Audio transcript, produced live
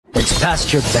It's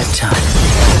past your bedtime.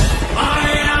 I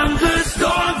am the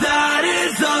storm that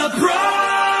is approaching.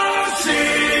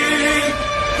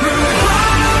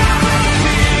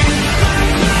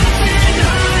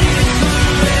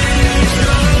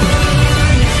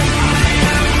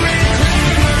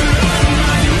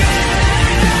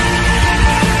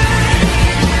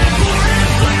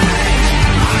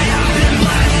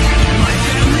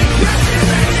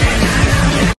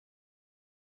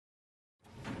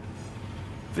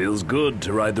 Feels good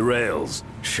to ride the rails.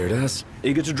 Sure does.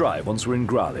 Eager to drive once we're in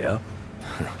Gralia?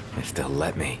 If they'll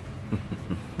let me.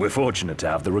 We're fortunate to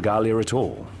have the regalia at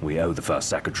all. We owe the First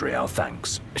Secretary our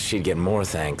thanks. She'd get more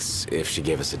thanks if she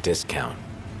gave us a discount.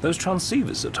 Those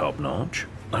transceivers are top-notch.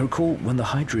 I recall when the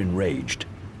ARDYN raged.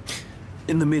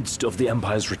 In the midst of the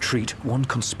Empire's retreat, one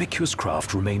conspicuous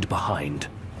craft remained behind.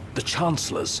 The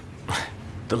Chancellor's.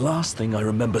 The last thing I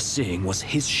remember seeing was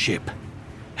his ship,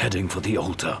 heading for the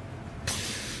altar.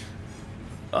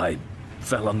 I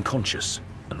fell unconscious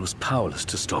and was powerless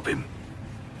to stop him.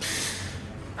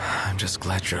 I'm just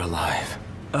glad you're alive.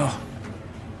 Oh.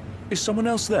 Is someone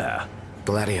else there?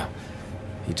 Gladio.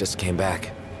 He just came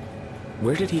back.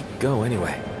 Where did he go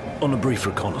anyway? On a brief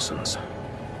reconnaissance.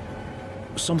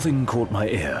 Something caught my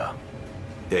ear.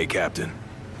 Hey, Captain.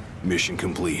 Mission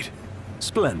complete.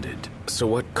 Splendid. So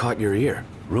what caught your ear?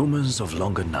 Rumors of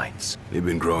longer nights. They've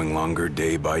been growing longer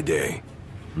day by day.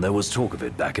 There was talk of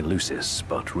it back in Lucis,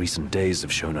 but recent days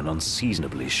have shown an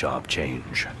unseasonably sharp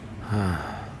change.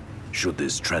 Should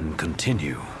this trend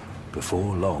continue,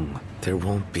 before long... There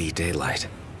won't be daylight.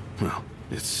 Well,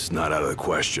 it's not out of the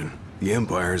question. The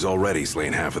Empire's already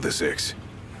slain half of the Six.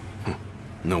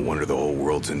 No wonder the whole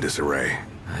world's in disarray.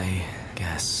 I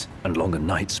guess. And longer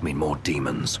nights mean more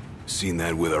demons. Seen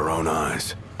that with our own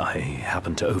eyes. I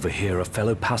happened to overhear a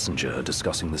fellow passenger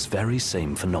discussing this very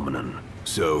same phenomenon.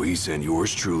 So he sent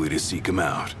yours truly to seek him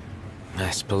out.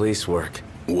 Nice police work.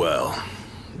 Well,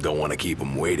 don't want to keep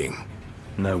him waiting.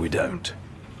 No, we don't.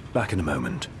 Back in a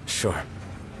moment. Sure.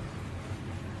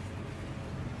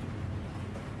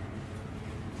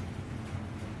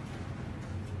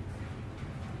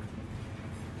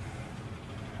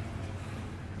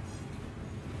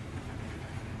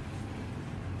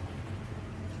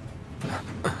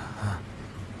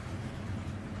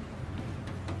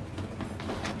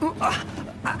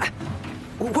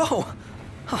 Whoa!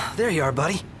 Oh, there you are,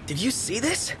 buddy. Did you see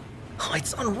this? Oh,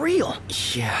 it's unreal.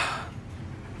 Yeah.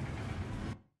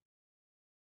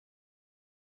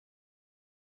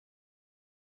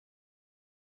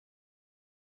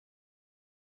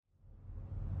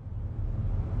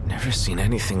 Never seen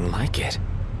anything like it.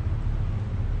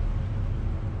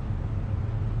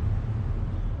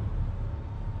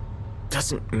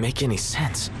 Doesn't make any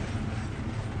sense.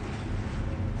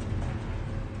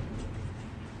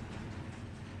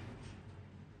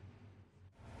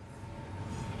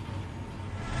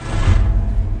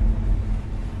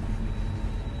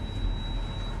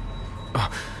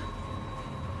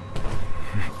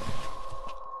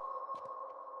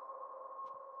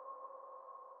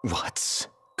 What's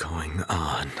going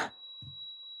on?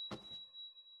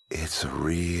 It's a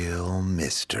real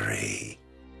mystery.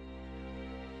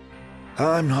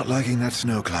 I'm not liking that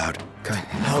snow cloud. What the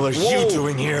hell are you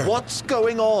doing here? What's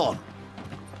going on?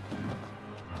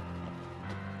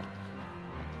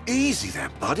 Easy there,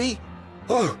 buddy.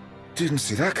 Oh, didn't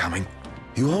see that coming.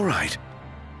 You all right?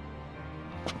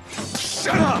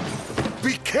 Shut up!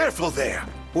 Be careful there!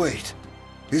 Wait,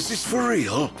 is this for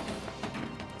real?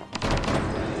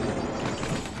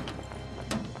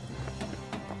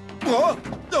 What?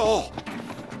 Oh!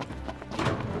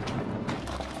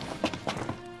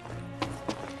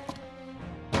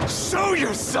 Show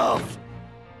yourself!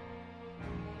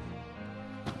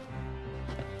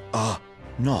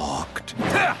 Knocked.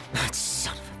 That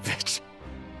son of a bitch.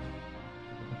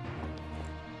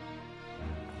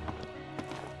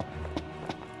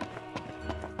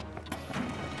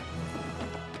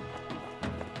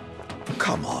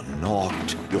 Come on,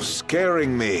 Knocked. You're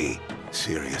scaring me.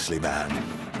 Seriously, man.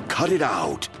 Cut it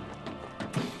out.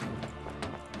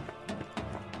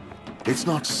 It's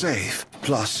not safe.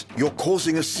 Plus, you're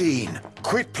causing a scene.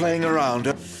 Quit playing around.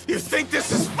 You think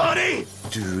this is funny?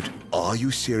 Dude, are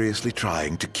you seriously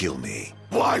trying to kill me?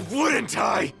 Why wouldn't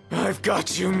I? I've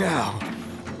got you now.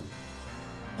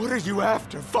 What are you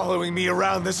after, following me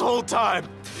around this whole time?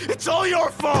 It's all your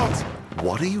fault!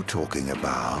 What are you talking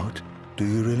about? Do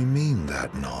you really mean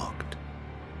that, Knocked?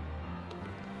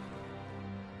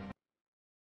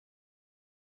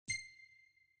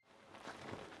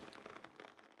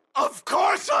 Of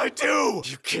course I do!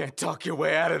 You can't talk your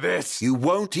way out of this. You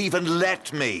won't even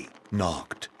let me.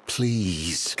 Knocked,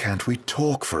 Please, can't we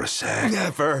talk for a sec?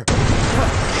 Never.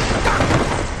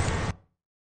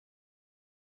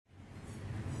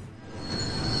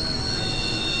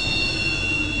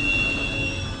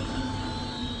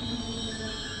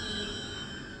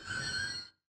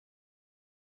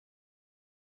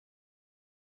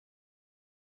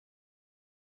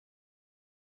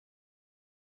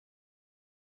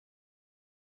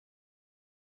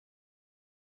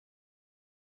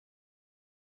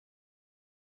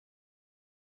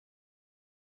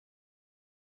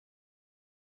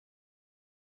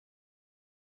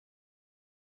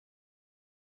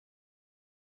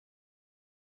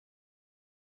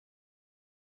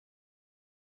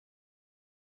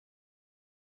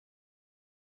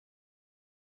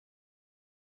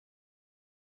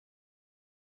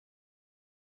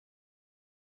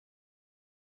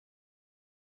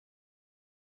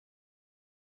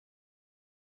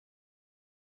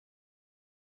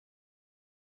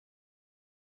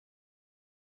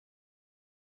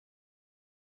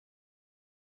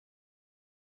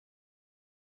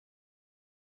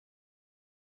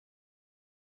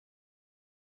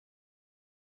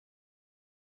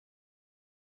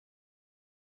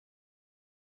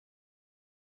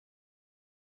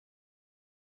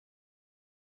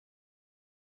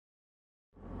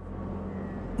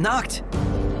 Noct!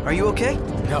 Are you okay?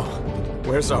 No.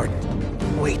 Where's Arden?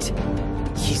 Wait,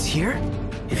 he's here?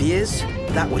 If he is,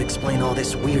 that would explain all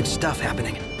this weird stuff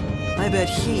happening. I bet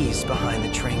he's behind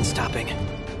the train stopping.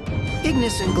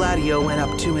 Ignis and Gladio went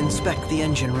up to inspect the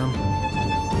engine room.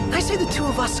 I say the two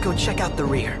of us go check out the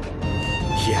rear.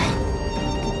 Yeah.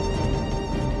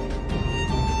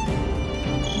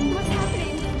 What's happening?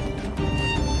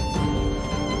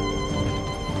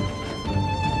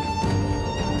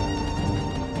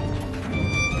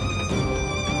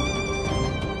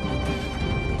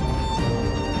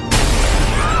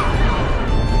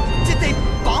 Did they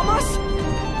bomb us?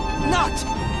 Noct!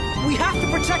 We have to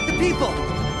protect the people!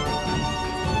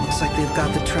 Looks like they've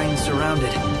got the train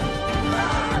surrounded.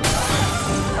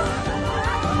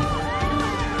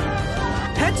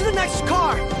 Head to the next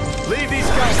car! Leave these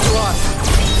guys to us.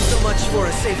 So much for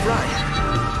a safe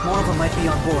ride. More of them might be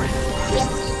on board.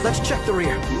 Let's check the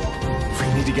rear. We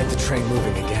need to get the train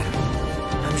moving again.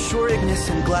 I'm sure Ignis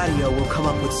and Gladio will come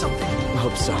up with something. I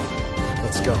hope so.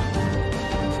 Let's go.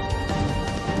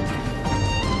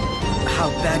 How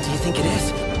bad do you think it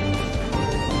is?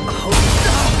 Oh,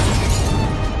 no!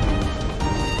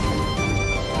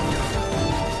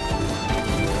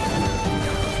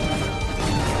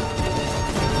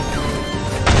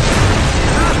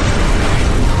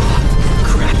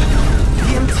 Crap! The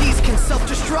MTs can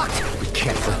self-destruct! We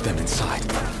can't let them inside.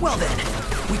 Well then,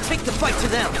 we take the fight to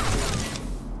them.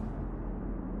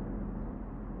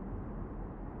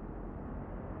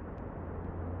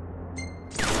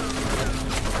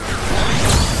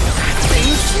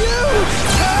 Thing's huge!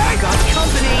 I got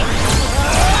company!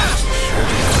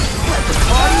 Let the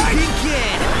party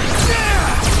begin!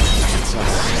 It's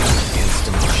us against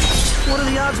them. What are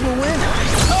the odds we'll win?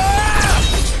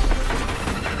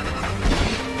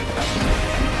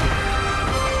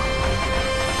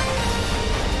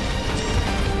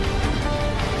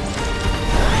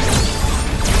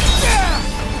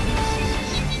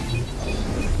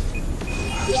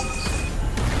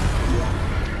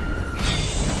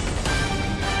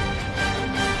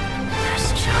 There's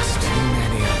just too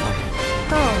many of them.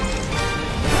 Oh.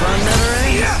 Fun never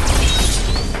ends.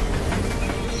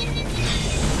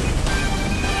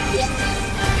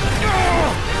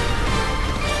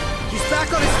 He's back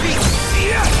on his feet.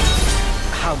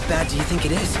 How bad do you think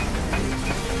it is?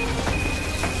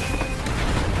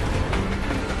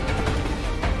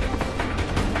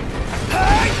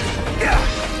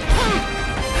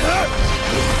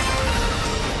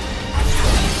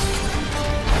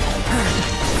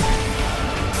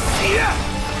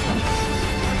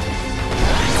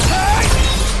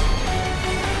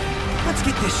 Let's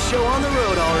get this show on the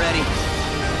road already.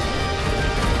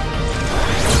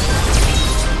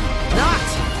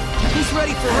 Noct! He's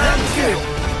ready for round two.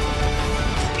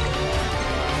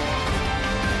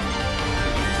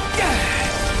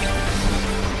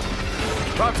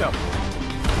 Pronto.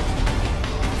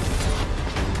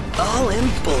 All in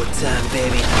bullet time,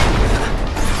 baby.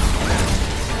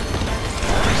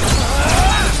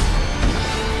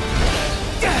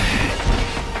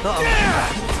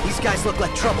 Uh-oh. These guys look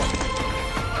like trouble.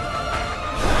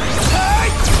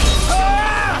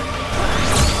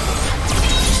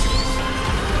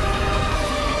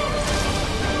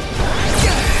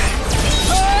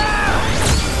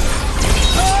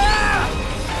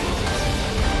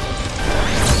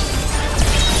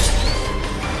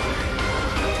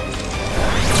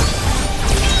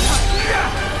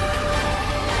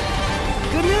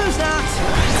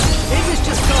 Ignis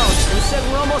just called and said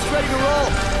we're almost ready to roll.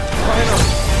 Finally.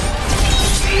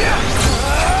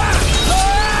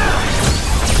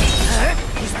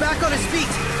 He's back on his feet.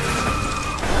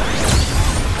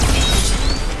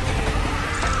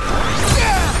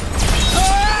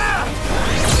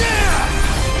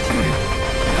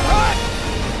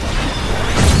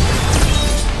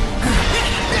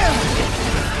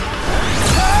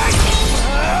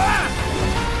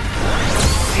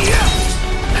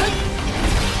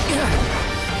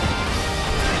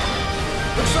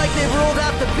 Looks like they've rolled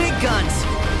out the big guns.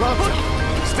 Roger,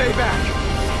 stay back.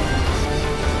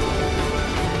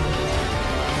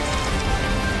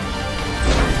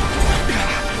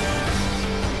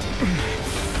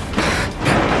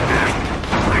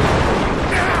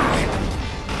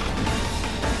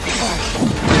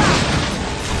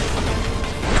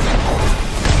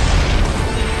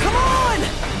 Come on!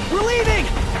 We're leaving!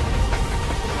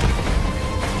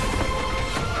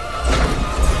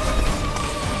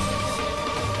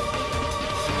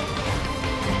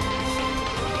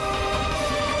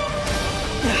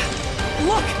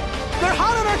 Look! They're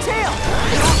hot on our tail!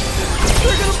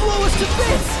 They're gonna blow us to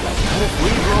bits! What if we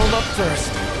roll up first?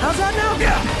 How's that now?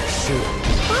 Shoot.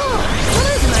 Oh, that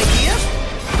is an idea!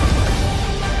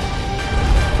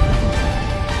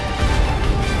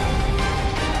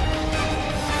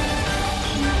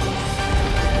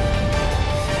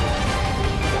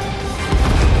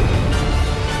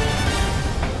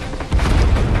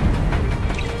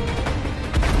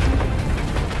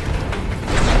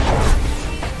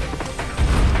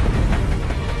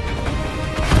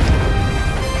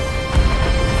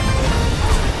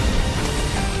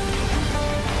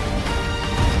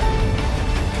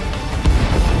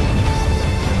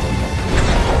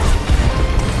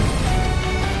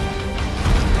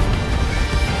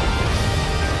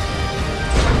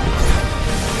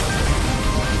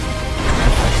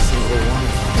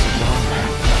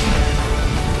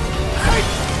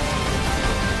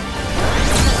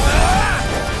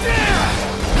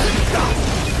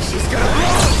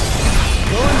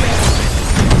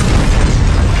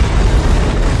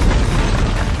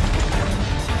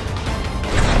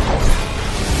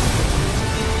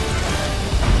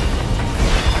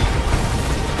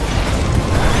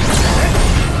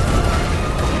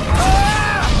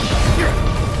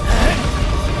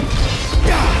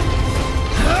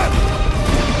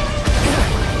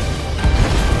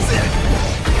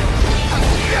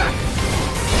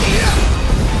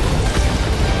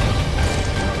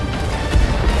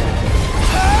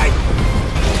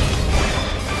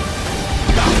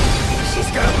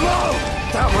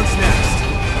 That one's next.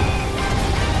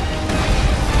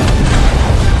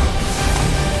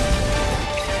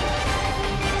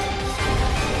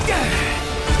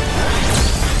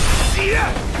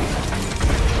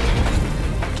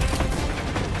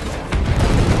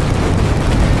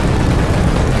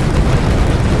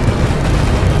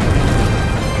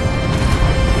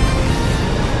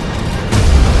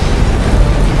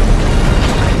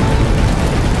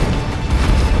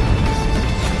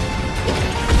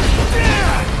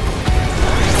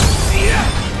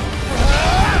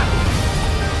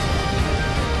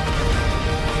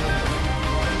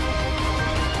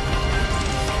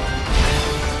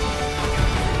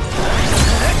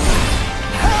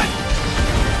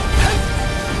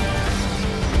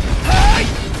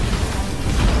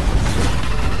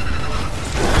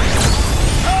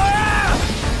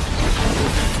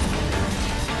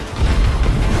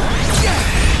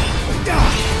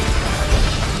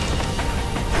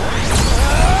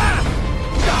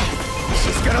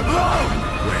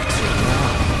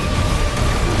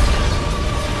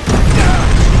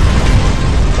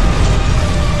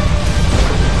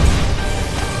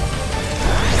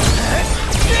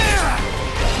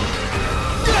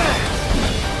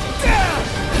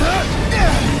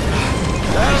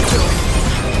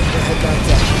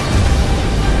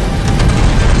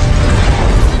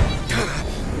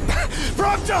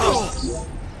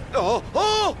 Oh!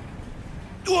 Oh!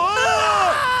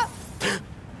 Whoa!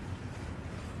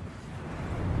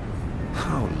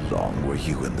 How long were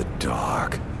you in the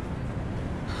dark?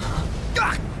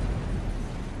 Ah!